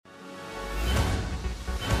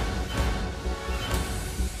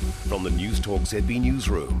From the Newstalk ZB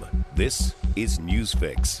Newsroom, this is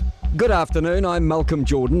Newsfix. Good afternoon, I'm Malcolm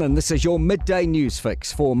Jordan and this is your Midday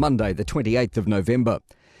Newsfix for Monday the 28th of November.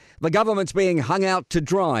 The government's being hung out to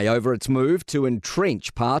dry over its move to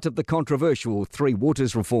entrench part of the controversial Three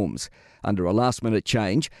Waters reforms. Under a last-minute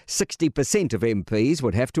change, 60% of MPs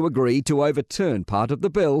would have to agree to overturn part of the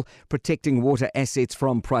bill protecting water assets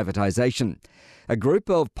from privatisation. A group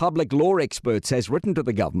of public law experts has written to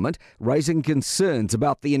the government raising concerns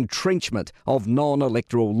about the entrenchment of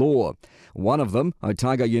non-electoral law. One of them,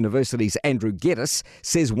 Otago University's Andrew Geddes,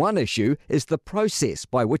 says one issue is the process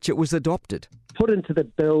by which it was adopted. Put into the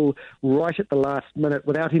bill right at the last minute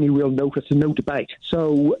without any real notice and no debate.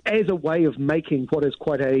 So as a way of making what is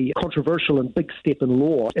quite a controversial and big step in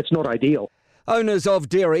law, it's not ideal. Owners of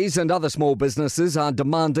dairies and other small businesses are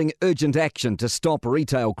demanding urgent action to stop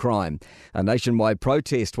retail crime. A nationwide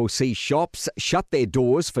protest will see shops shut their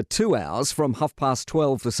doors for 2 hours from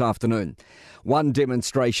 12:30 this afternoon. One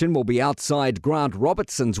demonstration will be outside Grant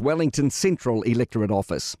Robertson's Wellington Central electorate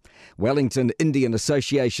office. Wellington Indian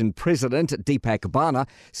Association President Deepak Bana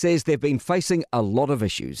says they've been facing a lot of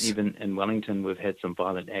issues. Even in Wellington, we've had some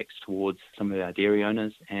violent acts towards some of our dairy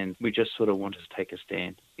owners, and we just sort of wanted to take a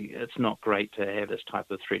stand. It's not great to have this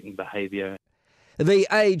type of threatening behaviour. The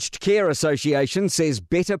Aged Care Association says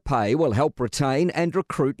better pay will help retain and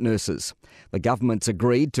recruit nurses. The government's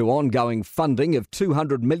agreed to ongoing funding of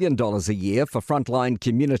 $200 million a year for frontline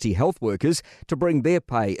community health workers to bring their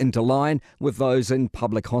pay into line with those in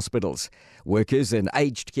public hospitals. Workers in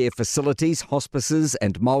aged care facilities, hospices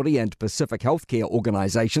and Māori and Pacific healthcare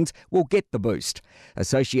organisations will get the boost.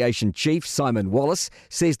 Association Chief Simon Wallace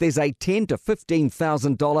says there's a $10,000 to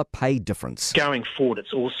 $15,000 pay difference. Going forward,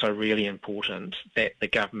 it's also really important that the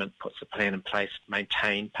government puts a plan in place to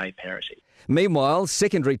maintain pay parity. Meanwhile,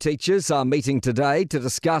 secondary teachers are meeting today to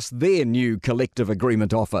discuss their new collective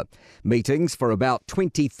agreement offer. Meetings for about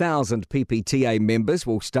 20,000 PPTA members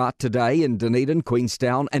will start today in Dunedin,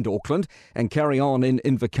 Queenstown and Auckland and carry on in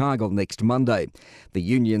Invercargill next Monday. The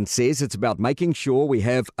union says it's about making sure we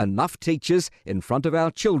have enough teachers in front of our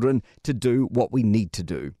children to do what we need to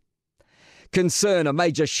do. Concern a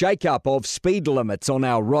major shake-up of speed limits on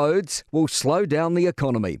our roads will slow down the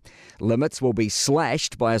economy. Limits will be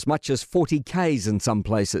slashed by as much as 40 k's in some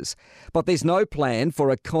places. But there's no plan for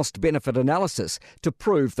a cost-benefit analysis to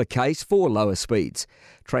prove the case for lower speeds.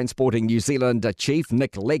 Transporting New Zealand Chief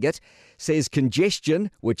Nick Leggett says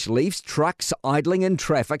congestion, which leaves trucks idling in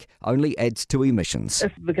traffic, only adds to emissions.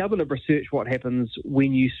 If the government have researched what happens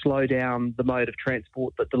when you slow down the mode of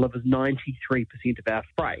transport that delivers 93% of our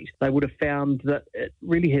freight, they would have found that it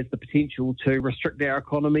really has the potential to restrict our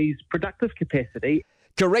economy's productive capacity.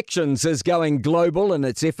 Corrections is going global in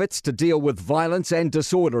its efforts to deal with violence and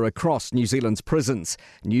disorder across New Zealand's prisons.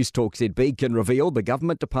 Newstalk ZB can reveal the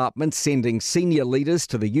government department sending senior leaders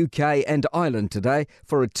to the UK and Ireland today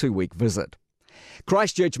for a 2-week visit.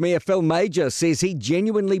 Christchurch Mayor Phil Major says he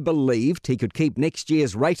genuinely believed he could keep next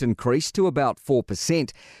year's rate increase to about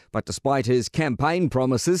 4%. But despite his campaign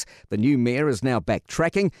promises, the new mayor is now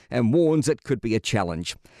backtracking and warns it could be a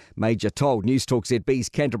challenge. Major told Newstalk ZB's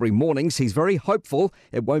Canterbury Mornings he's very hopeful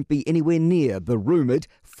it won't be anywhere near the rumoured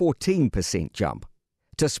 14% jump.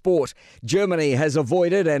 To sport, Germany has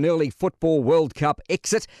avoided an early Football World Cup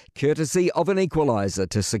exit courtesy of an equaliser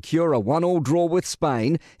to secure a 1-1 draw with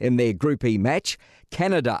Spain in their Group E match.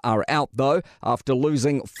 Canada are out though after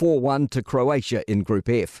losing 4-1 to Croatia in Group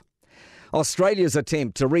F. Australia's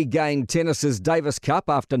attempt to regain tennis's Davis Cup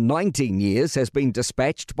after 19 years has been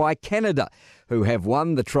dispatched by Canada, who have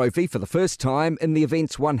won the trophy for the first time in the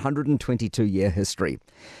event's 122-year history.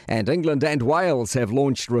 And England and Wales have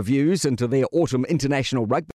launched reviews into their autumn international rugby